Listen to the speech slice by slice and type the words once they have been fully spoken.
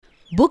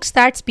Books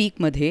that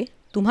स्पीकमध्ये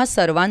तुम्हा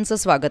सर्वांचं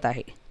स्वागत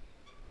आहे.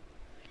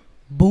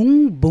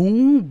 बुंग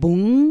बुंग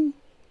बुंग.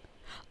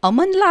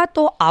 अमनला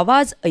तो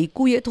आवाज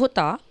ऐकू येत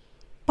होता,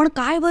 पण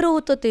काय बरं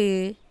होतं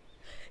ते?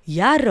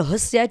 या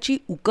रहस्याची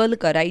उकल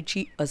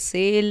करायची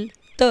असेल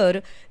तर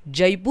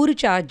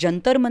जयपूरच्या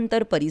जंतर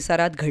मंतर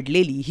परिसरात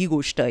घडलेली ही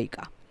गोष्ट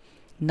ऐका.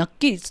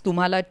 नक्कीच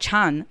तुम्हाला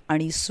छान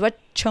आणि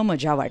स्वच्छ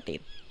मजा वाटेल.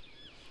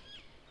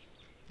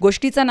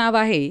 गोष्टीचं नाव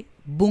आहे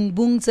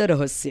बुंगबुंगचं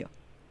रहस्य.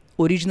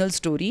 Original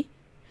story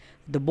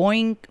the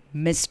Boeing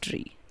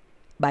mystery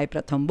bye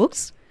प्रथम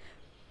बुक्स.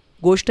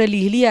 गोष्ट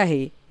लिहिली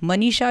आहे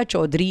मनीषा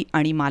चौधरी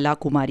आणि माला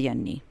कुमार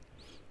यांनी.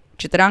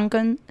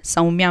 चित्रांकन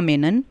सौम्या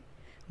मेनन.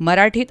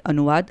 मराठीत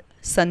अनुवाद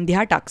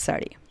संध्या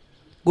टाकसाळे.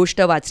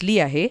 गोष्ट वाचली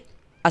आहे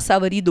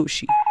असावरी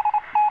दोशी.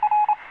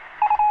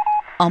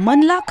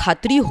 अमनला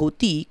खात्री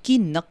होती की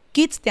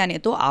नक्कीच त्याने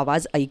तो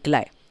आवाज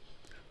ऐकलाय.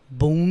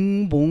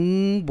 बुंग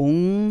बुंग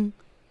बुंग.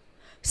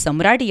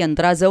 सम्राट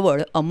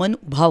यंत्राजवळ अमन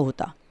उभा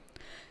होता.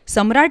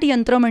 सम्राट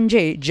यंत्र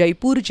म्हणजे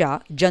जयपूरच्या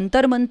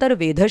जंतरमंतर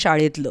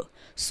वेधशाळेतलं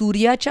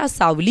सूर्याच्या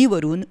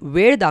सावलीवरून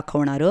वेळ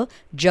दाखवणारं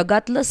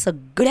जगातलं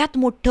सगळ्यात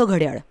मोठं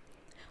घड्याळ.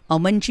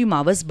 अमनची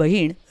मावस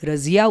बहीण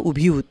रझिया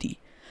उभी होती.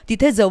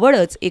 तिथे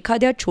जवळच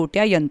एखाद्या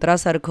छोट्या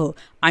यंत्रासारखं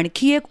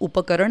आणखी एक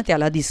उपकरण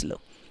त्याला दिसलं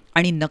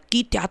आणि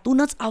नक्की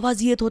त्यातूनच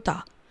आवाज येत होता.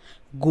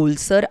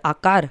 गोलसर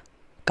आकार,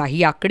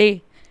 काही आकडे,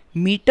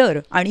 मीटर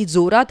आणि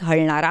जोरात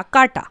हलणारा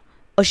काटा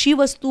अशी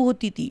वस्तू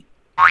होती ती.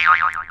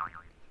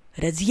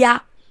 रझिया,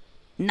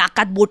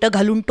 नाकात बोटं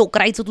घालून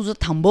टोकरायचं तुझं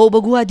थांबव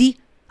बघू आधी,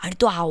 आणि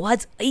तो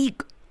आवाज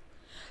ऐक.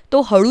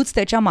 तो हळूच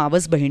त्याच्या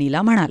मावस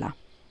बहिणीला म्हणाला.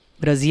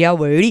 रझिया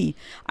वळली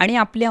आणि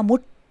आपल्या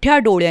मोठ्या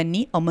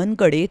डोळ्यांनी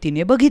अमनकडे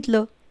तिने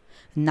बघितलं.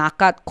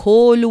 नाकात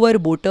खोलवर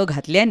बोटं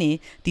घातल्याने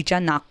तिच्या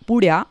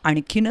नाकपुड्या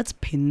आणखीनच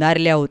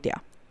फिंदारल्या होत्या.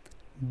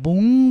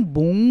 बुंग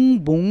बुंग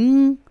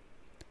बुंग.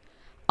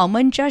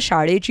 अमनच्या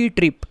शाळेची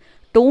ट्रिप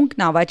टोंक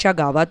नावाच्या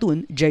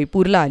गावातून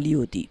जयपूरला आली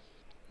होती.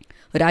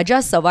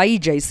 राजा सवाई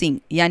जयसिंग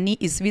यांनी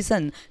इसवी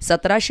सन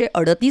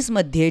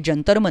 1738मध्ये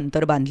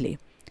जंतरमंतर बांधले.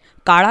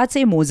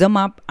 काळाचे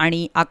मोजमाप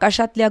आणि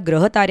आकाशातल्या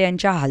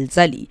ग्रहताऱ्यांच्या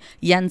हालचाली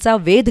यांचा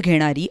वेध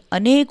घेणारी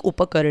अनेक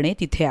उपकरणे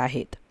तिथे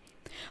आहेत.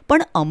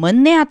 पण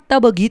अमनने आत्ता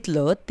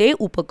बघितलं ते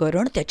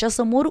उपकरण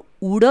त्याच्यासमोर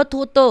उडत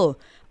होतं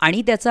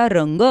आणि त्याचा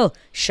रंग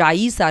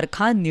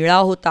शाईसारखा निळा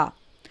होता.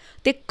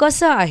 ते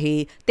कसं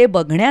आहे ते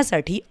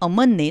बघण्यासाठी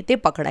अमनने ते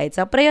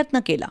पकडायचा प्रयत्न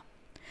केला.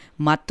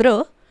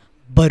 मात्र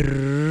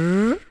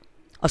भर्र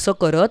असं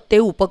करत ते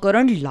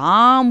उपकरण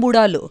लांब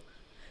उडालं.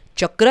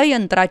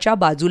 चक्रयंत्राच्या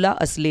बाजूला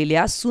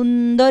असलेल्या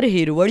सुंदर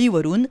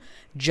हिरवळीवरून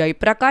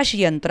जयप्रकाश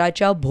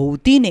यंत्राच्या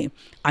भोवतीने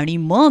आणि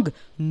मग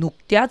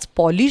नुकत्याच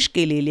पॉलिश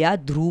केलेल्या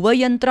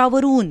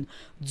ध्रुवयंत्रावरून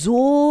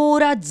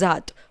जोरात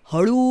जात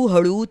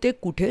हळूहळू ते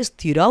कुठे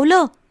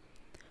स्थिरावलं.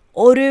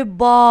 अरे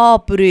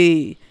बाप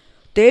रे!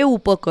 ते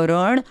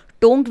उपकरण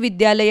टोंक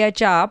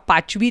विद्यालयाच्या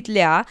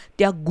 5वीतल्या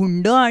त्या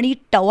गुंड आणि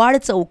टवाळ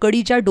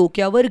चौकडीच्या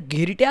डोक्यावर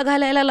घिरट्या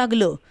घालायला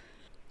लागलं.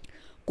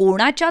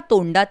 कोणाच्या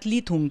तोंडातली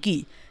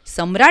थुंकी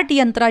सम्राट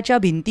यंत्राच्या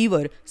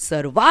भिंतीवर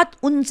सर्वात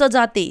उंच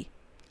जाते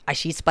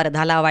अशी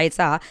स्पर्धा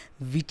लावायचा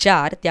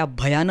विचार त्या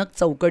भयानक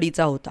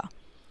चौकडीचा होता.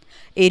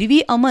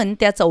 एरवी अमन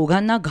त्या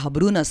चौघांना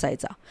घाबरून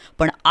असायचा,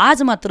 पण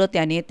आज मात्र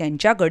त्याने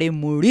त्यांच्याकडे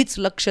मुळीच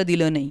लक्ष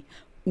दिलं नाही.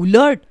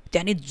 उलट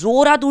त्याने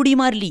जोरात उडी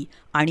मारली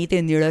आणि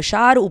ते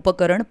निळशार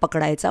उपकरण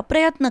पकडायचा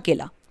प्रयत्न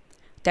केला.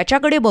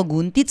 त्याच्याकडे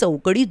बघून ती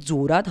चौकडी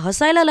जोरात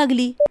हसायला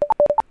लागली.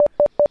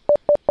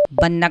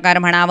 बंद कर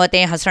म्हणावं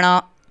ते हसणं.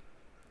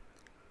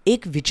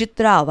 एक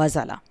विचित्र आवाज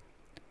आला.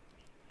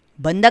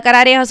 बंद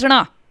करा रे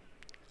हसणं,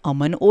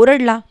 अमन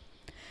ओरडला.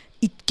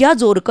 इतक्या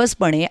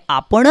जोरकसपणे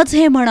आपणच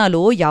हे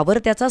म्हणालो यावर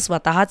त्याचा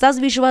स्वतःचाच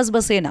विश्वास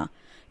बसेना.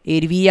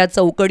 एरवी या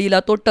चौकडीला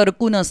तो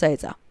टरकून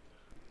असायचा.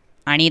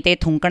 आणि ते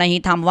थुंकणंही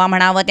थांबवा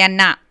म्हणावं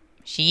त्यांना.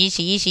 शी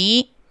शी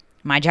शी,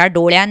 माझ्या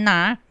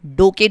डोळ्यांना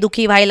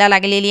डोकेदुखी व्हायला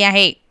लागलेली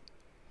आहे.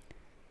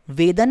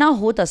 वेदना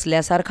होत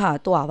असल्यासारखा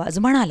तो आवाज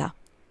म्हणाला.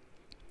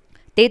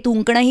 ते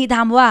थुंकणंही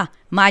थांबवा,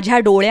 माझ्या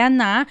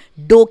डोळ्यांना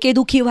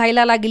डोकेदुखी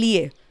व्हायला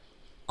लागलीये.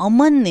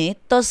 अमनने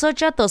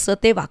तसंच्या तसं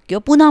ते वाक्य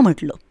पुन्हा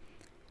म्हटलं.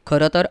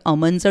 खरं तर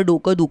अमनचं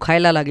डोकं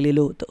दुखायला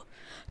लागलेलं होतं.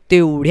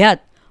 तेवढ्यात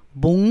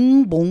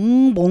बोंग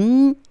बोंग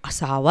बोंग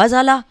असा आवाज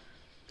आला.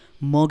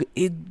 मग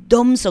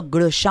एकदम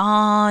सगळं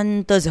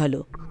शांत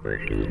झालं.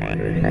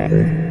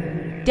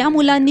 त्या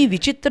मुलांनी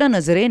विचित्र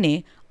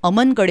नजरेने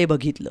अमनकडे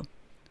बघितलं.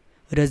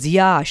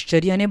 रझिया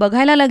आश्चर्याने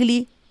बघायला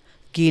लागली.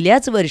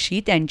 गेल्याच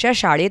वर्षी त्यांच्या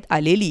शाळेत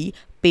आलेली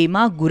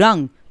पेमा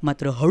गुरांग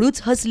मात्र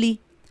हळूच हसली.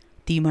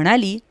 ती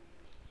म्हणाली,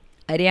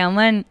 अरे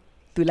अमन,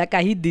 तुला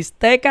काही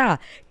दिसतंय का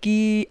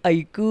की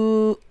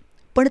ऐकू?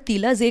 पण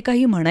तिला जे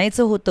काही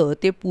म्हणायचं होतं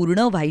ते पूर्ण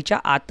व्हायच्या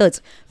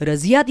आतच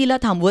रझिया तिला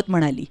थांबवत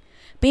म्हणाली,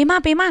 पेमा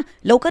पेमा,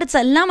 लवकर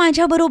चल ना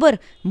माझ्याबरोबर,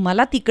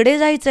 मला तिकडे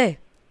जायचंय.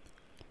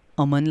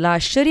 अमनला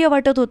आश्चर्य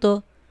वाटत होतं.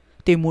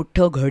 ते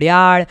मोठं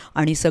घड्याळ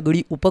आणि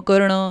सगळी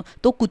उपकरणं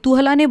तो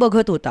कुतूहलाने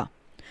बघत होता.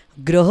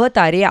 ग्रह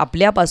तारे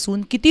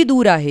आपल्यापासून किती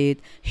दूर आहेत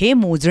हे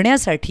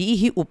मोजण्यासाठी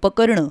ही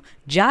उपकरणं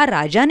ज्या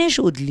राजाने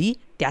शोधली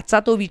त्याचा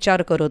तो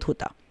विचार करत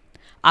होता.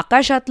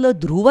 आकाशातलं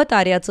ध्रुव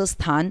ताऱ्याचं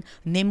स्थान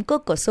नेमकं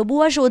कसं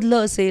बुवा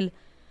शोधलं असेल,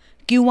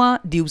 किंवा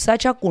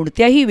दिवसाच्या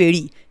कोणत्याही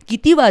वेळी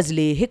किती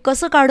वाजले हे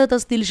कसं काढत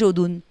असतील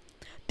शोधून,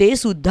 ते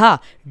सुद्धा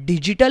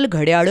डिजिटल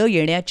घड्याळं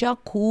येण्याच्या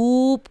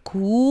खूप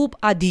खूप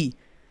आधी.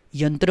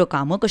 यंत्र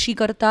कामं कशी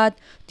करतात,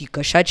 ती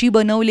कशाची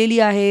बनवलेली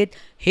आहेत,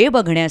 हे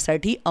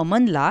बघण्यासाठी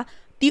अमनला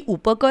ती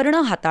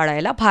उपकरणं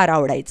हाताळायला फार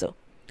आवडायचं.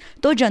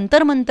 तो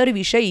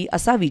जंतरमंतरविषयी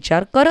असा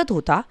विचार करत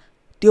होता,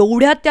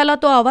 तेवढ्यात त्याला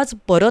तो आवाज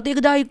परत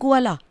एकदा ऐकू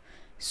आला.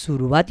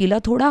 सुरुवातीला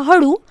थोडा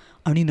हळू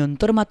आणि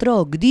नंतर मात्र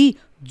अगदी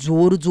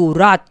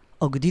जोरजोरात,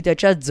 अगदी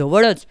त्याच्या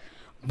जवळच.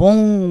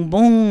 बोंग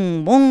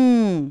बोंग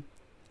बोंग.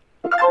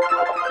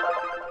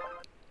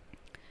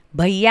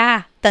 भैया,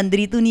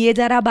 तंद्रीतून ये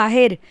जरा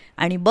बाहेर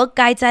आणि बघ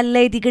काय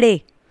चाललंय तिकडे.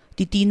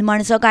 ती 3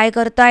 माणसं काय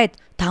करतायत,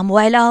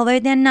 थांबवायला हवंय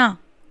त्यांना.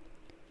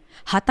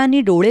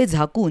 हातांनी डोळे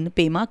झाकून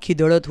पेमा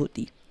खिदळत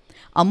होती.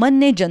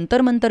 अमनने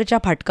जंतरमंतरच्या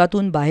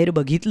फाटकातून बाहेर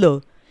बघितलं.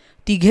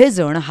 3घे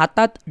जण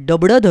हातात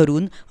डबडं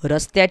धरून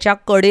रस्त्याच्या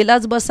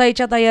कडेलाच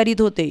बसायच्या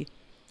तयारीत होते.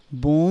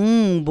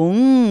 बोंग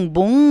बोंग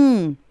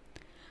बोंग.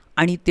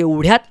 आणि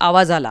तेवढ्यात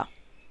आवाज आला,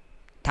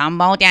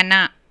 थांबाव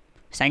त्यांना.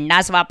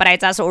 संडास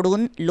वापरायचा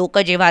सोडून लोक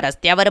जेव्हा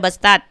रस्त्यावर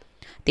बसतात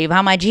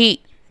तेव्हा माझी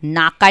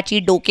नाकाची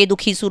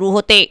डोकेदुखी सुरू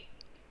होते.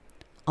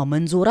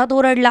 अमन जोरात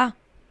ओरडला,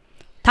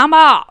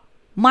 थांबा,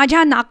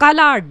 माझ्या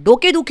नाकाला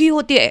डोकेदुखी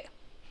होतीये.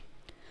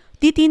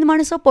 ती 3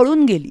 माणसं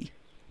पळून गेली.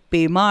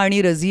 पेमा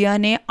आणि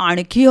रझियाने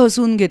आणखी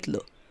हसून घेतलं.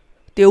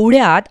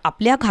 तेवढ्यात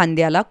आपल्या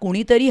खांद्याला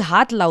कुणीतरी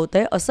हात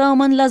लावतंय असं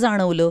अमनला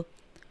जाणवलं.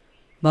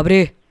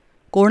 बापरे,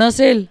 कोण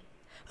असेल?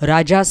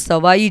 राजा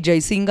सवाई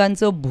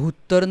जयसिंगांचं भूत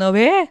तर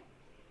नव्हे?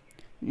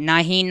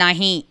 नाही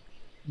नाही,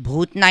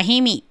 भूत नाही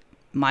मी.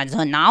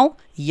 माझं नाव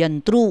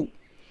यंत्रू.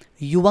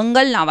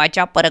 युवंगल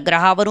नावाच्या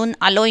परग्रहावरून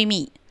आलोय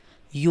मी,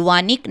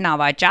 युवानिक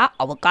नावाच्या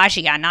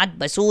अवकाशयानात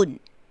बसून.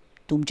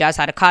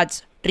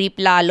 तुमच्यासारखाच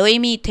ट्रिपला आलोय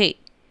मी इथे.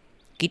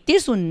 किती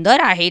सुंदर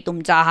आहे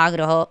तुमचा हा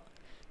ग्रह.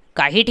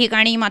 काही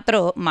ठिकाणी मात्र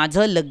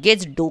माझं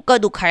लगेच डोकं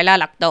दुखायला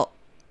लागतं,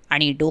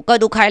 आणि डोकं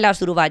दुखायला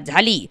सुरुवात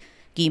झाली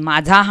की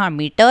माझा हा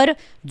मीटर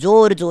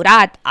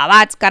जोरजोरात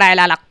आवाज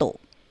करायला लागतो.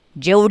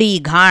 जेवढी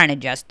घाण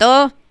जास्त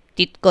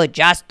तितकं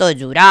जास्त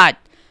जोरात.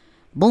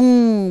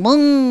 बुंग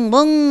बुंग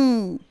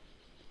बुंग.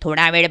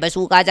 थोडा वेळ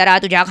बसू का जरा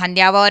तुझ्या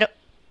खांद्यावर?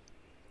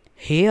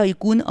 हे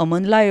ऐकून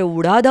अमनला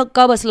एवढा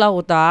धक्का बसला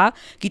होता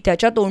की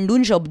त्याच्या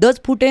तोंडून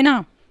शब्दच फुटेना.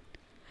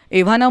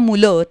 एव्हाना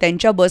मुलं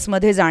त्यांच्या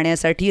बसमध्ये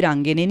जाण्यासाठी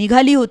रांगेने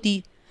निघाली होती.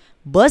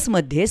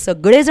 बसमध्ये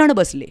सगळेजण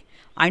बसले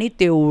आणि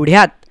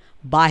तेवढ्यात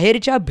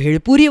बाहेरच्या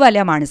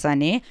भेळपुरीवाल्या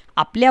माणसाने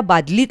आपल्या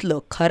बादलीतलं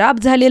खराब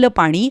झालेलं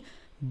पाणी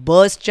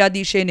बसच्या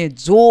दिशेने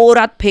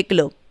जोरात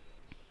फेकलं.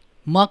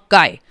 मग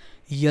काय,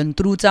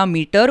 यंत्रूचा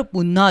मीटर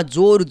पुन्हा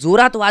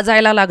जोरात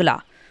वाजायला लागला.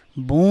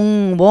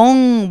 बोंग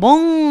बोंग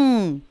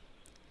बोंग.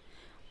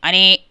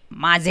 अरे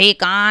माझे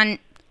कान,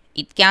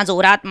 इतक्या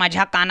जोरात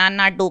माझ्या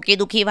कानांना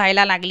डोकेदुखी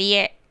व्हायला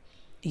लागलीये.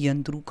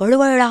 यंत्रू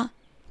कळवळला.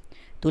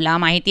 तुला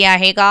माहिती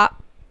आहे का,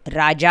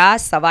 राजा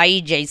सवाई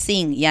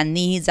जयसिंग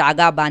यांनी ही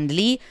जागा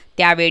बांधली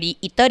त्यावेळी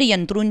इतर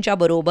यंत्रूंच्या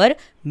बरोबर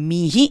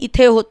मीही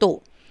इथे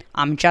होतो.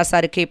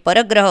 आमच्यासारखे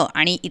परग्रह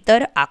आणि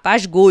इतर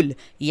आकाशगोल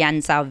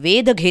यांचा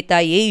वेध घेता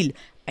येईल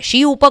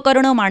अशी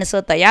उपकरणं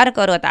माणसं तयार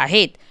करत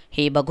आहेत,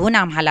 हे बघून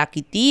आम्हाला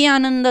किती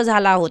आनंद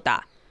झाला होता.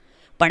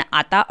 पण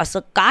आता असं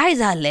काय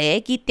झालंय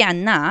की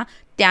त्यांना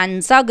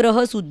त्यांचा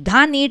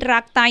ग्रहसुद्धा नीट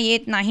राखता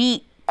येत नाही.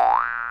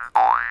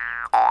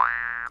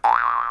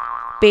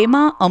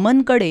 पेमा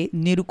अमनकडे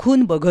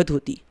निरखून बघत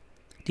होती.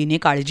 तिने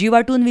काळजी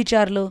वाटून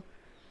विचारलं,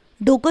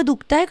 डोकं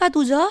दुखतंय का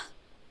तुझं?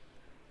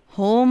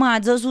 हो,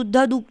 माझं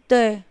सुद्धा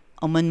दुखतंय,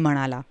 अमन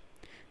म्हणाला.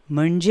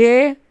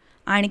 म्हणजे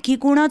आणखी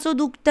कुणाचं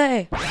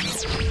दुखतंय?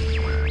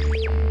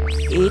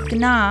 एक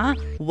ना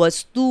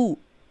वस्तू,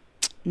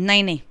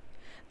 नाही,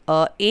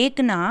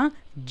 एक ना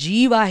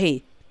जीव आहे,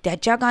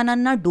 त्याच्या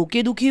कानांना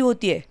डोकेदुखी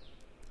होतीये.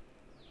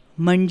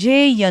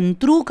 म्हणजे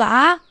यंत्रू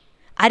का?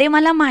 अरे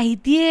मला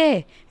माहिती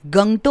आहे,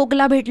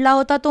 गंगटोकला भेटला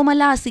होता तो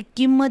मला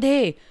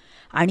सिक्कीममध्ये,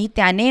 आणि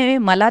त्याने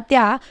मला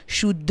त्या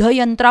शुद्ध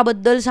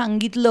यंत्राबद्दल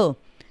सांगितलं.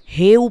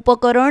 हे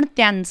उपकरण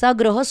त्यांचा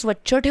ग्रह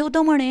स्वच्छ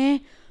ठेवतं म्हणे.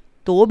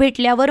 तो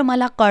भेटल्यावर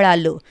मला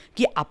कळालं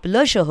की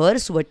आपलं शहर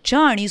स्वच्छ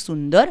आणि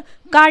सुंदर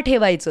का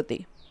ठेवायचं ते.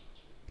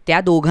 त्या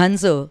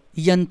दोघांचं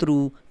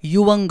यंत्रू,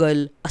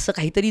 युवंगल असं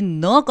काहीतरी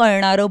न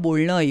कळणारं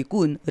बोलणं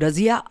ऐकून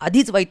रझिया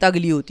आधीच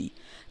वैतागली होती.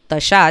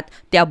 तशात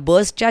त्या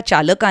बसच्या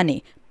चालकाने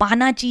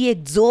पानाची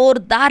एक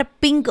जोरदार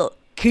पिंक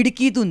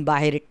खिडकीतून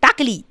बाहेर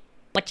टाकली.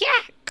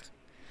 पचॅक.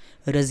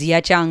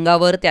 रझियाच्या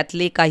अंगावर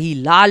त्यातले काही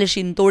लाल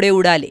शिंतोडे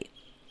उडाले.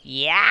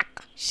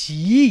 याक.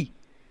 शी.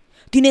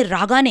 तिने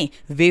रागाने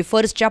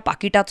वेफर्सच्या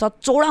पाकिटाचा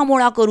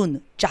चोळामोळा करून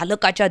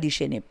चालकाच्या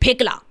दिशेने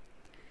फेकला.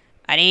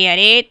 अरे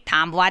अरे,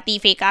 थांबवा ती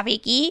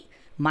फेकाफेकी.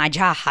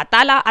 माझ्या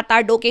हाताला आता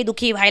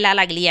डोकेदुखी व्हायला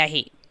लागली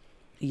आहे.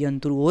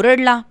 यंत्रू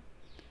ओरडला.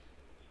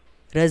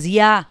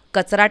 रझिया,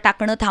 कचरा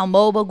टाकणं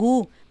थांबव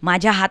बघू,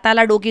 माझ्या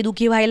हाताला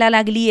डोकेदुखी व्हायला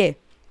लागलीये,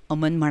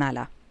 अमन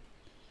म्हणाला.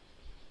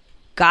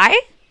 काय?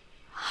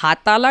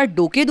 हाताला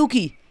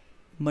डोकेदुखी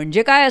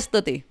म्हणजे काय असतं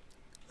ते?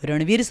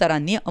 रणवीर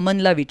सरांनी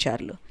अमनला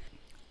विचारलं.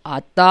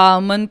 आता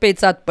अमन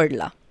पेचात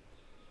पडला.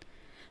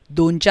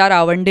 2-4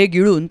 आवंढे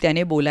गिळून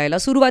त्याने बोलायला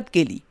सुरुवात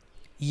केली.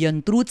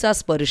 यंत्रूचा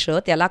स्पर्श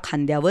त्याला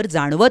खांद्यावर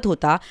जाणवत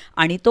होता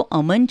आणि तो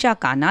अमनच्या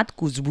कानात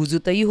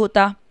कुजबुजतही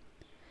होता.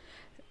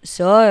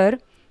 सर,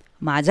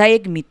 माझा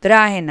एक मित्र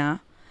आहे ना,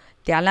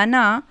 त्याला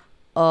ना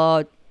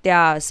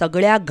त्या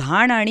सगळ्या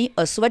घाण आणि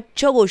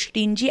अस्वच्छ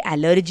गोष्टींची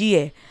ॲलर्जी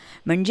आहे.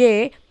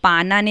 म्हणजे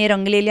पानाने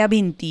रंगलेल्या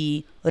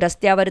भिंती,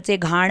 रस्त्यावरचे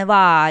घाण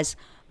वास,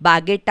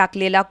 बागेत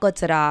टाकलेला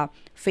कचरा,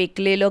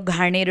 फेकलेलं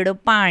घाणेरडं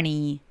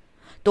पाणी.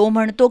 तो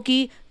म्हणतो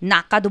की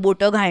नाकात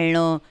बोटं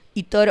घालणं,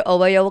 इतर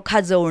अवयव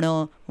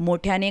खाजवणं,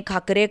 मोठ्याने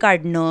खाकरे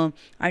काढणं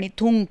आणि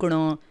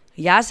थुंकणं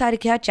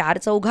यासारख्या 4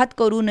 चौघात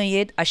करू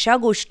नयेत अशा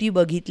गोष्टी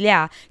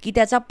बघितल्या की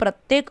त्याचा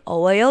प्रत्येक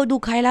अवयव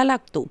दुखायला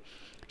लागतो.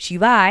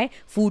 शिवाय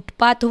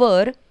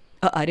फुटपाथवर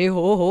अरे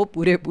हो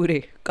पुरे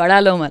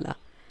कळालं मला.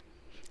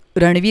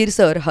 रणवीर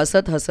सर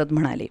हसत हसत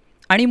म्हणाले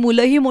आणि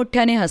मुलंही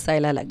मोठ्याने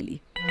हसायला लागली.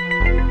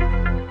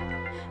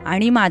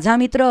 आणि माझा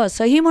मित्र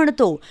असंही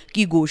म्हणतो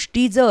की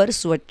गोष्टी जर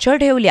स्वच्छ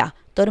ठेवल्या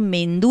तर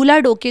मेंदूला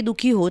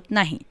डोकेदुखी होत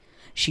नाही.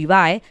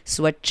 शिवाय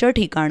स्वच्छ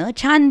ठिकाणं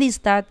छान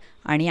दिसतात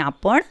आणि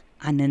आपण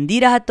आनंदी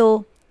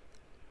राहतो.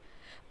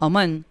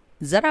 अमन,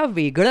 जरा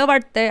वेगळं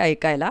वाटतंय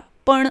ऐकायला,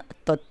 पण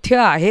तथ्य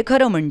आहे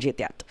खरं म्हणजे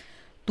त्यात.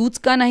 तूच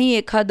का नाही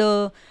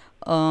एखादं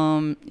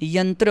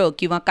यंत्र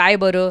किंवा काय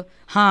बरं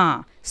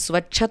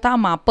स्वच्छता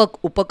मापक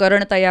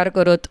उपकरण तयार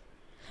करत?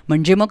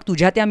 म्हणजे मग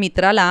तुझ्या त्या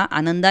मित्राला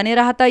आनंदाने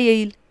राहता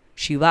येईल.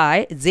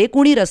 शिवाय जे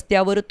कोणी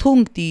रस्त्यावर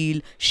थुंकतील,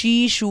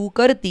 शी शू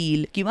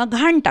करतील किंवा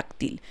घाण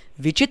टाकतील,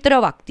 विचित्र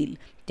वागतील,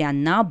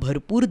 त्यांना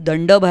भरपूर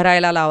दंड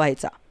भरायला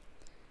लावायचा.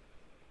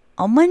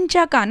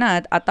 अमनच्या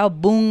कानात आता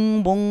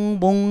बुंग बुंग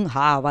बुंग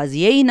हा आवाज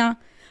येईना.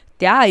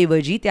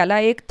 त्याऐवजी त्याला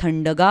एक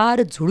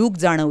थंडगार झुळूक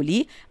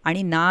जाणवली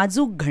आणि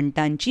नाजूक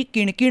घंटांची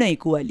किणकिण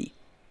ऐकू आली.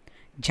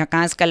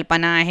 झकास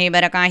कल्पना आहे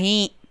बरं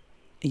काही,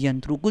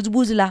 यंत्रू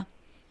कुजबुजला.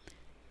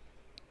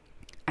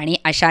 आणि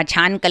अशा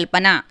छान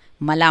कल्पना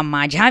मला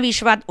माझ्या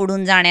विश्वात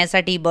उडून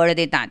जाण्यासाठी बळ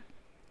देतात.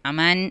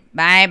 Aman,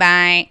 bye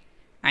bye.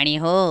 आणि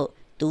हो,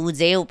 तू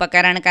जे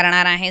उपकरण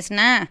करणार आहेस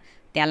ना,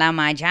 त्याला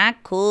माझ्या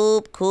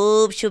खूप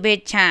खूप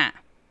शुभेच्छा.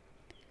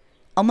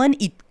 अमन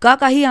इतका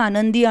काही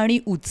आनंदी आणि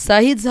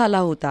उत्साहित झाला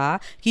होता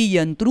की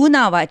यंत्रू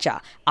नावाच्या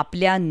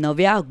आपल्या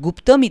नव्या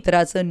गुप्त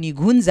मित्राचं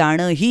निघून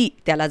जाणंही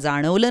त्याला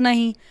जाणवलं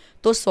नाही.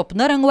 तो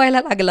स्वप्न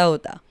रंगवायला लागला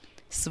होता.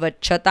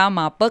 स्वच्छता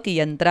मापक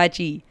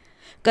यंत्राची,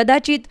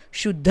 कदाचित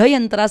शुद्ध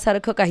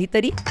यंत्रासारखं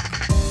काहीतरी.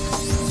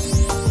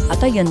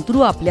 आता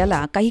यंत्रू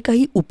आपल्याला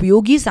काही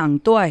उपयोगी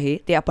सांगतो आहे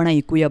ते आपण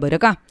ऐकूया बरं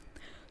का.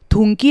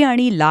 थुंकी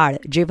आणि लाळ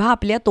जेव्हा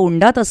आपल्या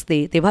तोंडात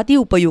असते तेव्हा ती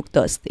उपयुक्त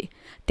असते.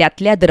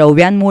 त्यातल्या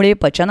द्रव्यांमुळे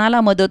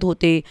पचनाला मदत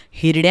होते,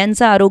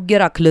 हिरड्यांचं आरोग्य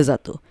राखलं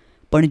जातं.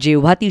 पण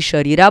जेव्हा ती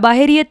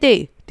शरीराबाहेर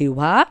येते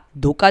तेव्हा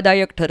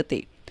धोकादायक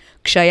ठरते.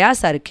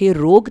 क्षयासारखे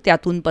रोग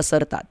त्यातून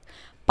पसरतात.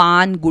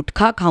 पान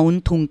गुटखा खाऊन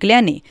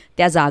थुंकल्याने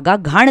त्या जागा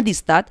घाण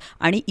दिसतात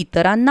आणि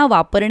इतरांना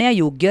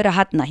वापरण्यायोग्य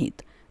राहत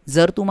नाहीत.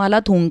 जर तुम्हाला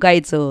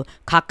थुंकायचं,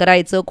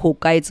 खाकरायचं,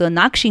 खोकायचं,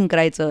 नाक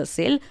शिंकरायचं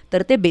असेल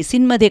तर ते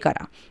बेसिनमध्ये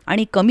करा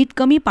आणि कमीत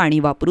कमी पाणी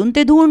वापरून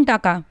ते धुवून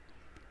टाका.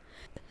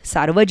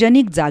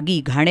 सार्वजनिक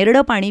जागी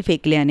घाणेरडं पाणी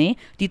फेकल्याने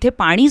तिथे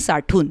पाणी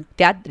साठून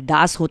त्यात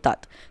डास होतात.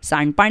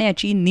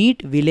 सांडपाण्याची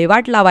नीट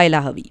विल्हेवाट लावायला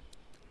हवी.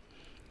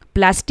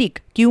 प्लास्टिक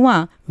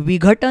किंवा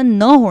विघटन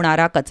न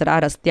होणारा कचरा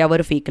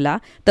रस्त्यावर फेकला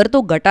तर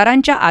तो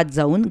गटारांच्या आत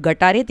जाऊन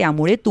गटारे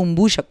त्यामुळे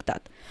तुंबू शकतात.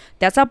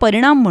 त्याचा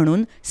परिणाम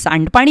म्हणून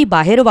सांडपाणी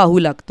बाहेर वाहू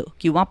लागतं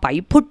किंवा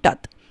पाईप फुटतात.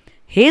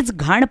 हेच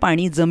घाण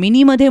पाणी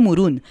जमिनीमध्ये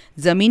मुरून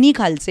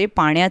जमिनीखालचे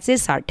पाण्याचे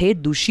साठे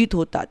दूषित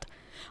होतात.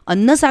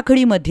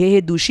 अन्नसाखळीमध्ये हे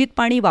दूषित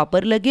पाणी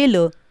वापरलं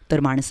गेलं तर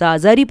माणसं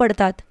आजारी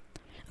पडतात.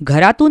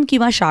 घरातून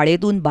किंवा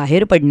शाळेतून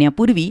बाहेर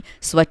पडण्यापूर्वी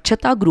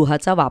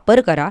स्वच्छतागृहाचा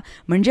वापर करा,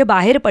 म्हणजे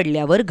बाहेर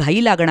पडल्यावर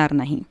घाई लागणार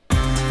नाही.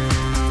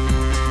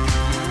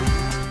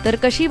 तर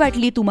कशी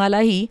वाटली तुम्हाला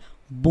ही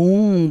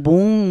बुंग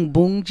बुंग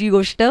बुंगची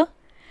गोष्ट?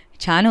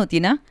 छान होती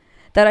ना?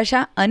 तर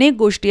अशा अनेक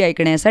गोष्टी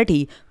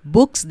ऐकण्यासाठी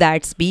बुक्स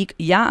दॅट स्पीक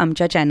या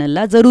आमच्या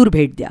चॅनलला जरूर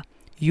भेट द्या.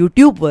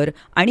 यूट्यूबवर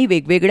आणि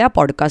वेगवेगळ्या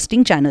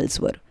पॉडकास्टिंग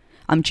चॅनल्सवर.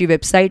 आमची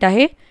वेबसाईट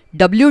आहे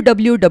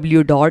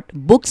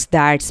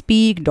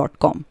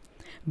www.booksthatspeak.com.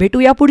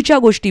 भेटूया पुढच्या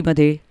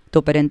गोष्टीमध्ये.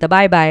 तोपर्यंत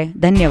बाय बाय.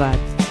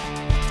 धन्यवाद.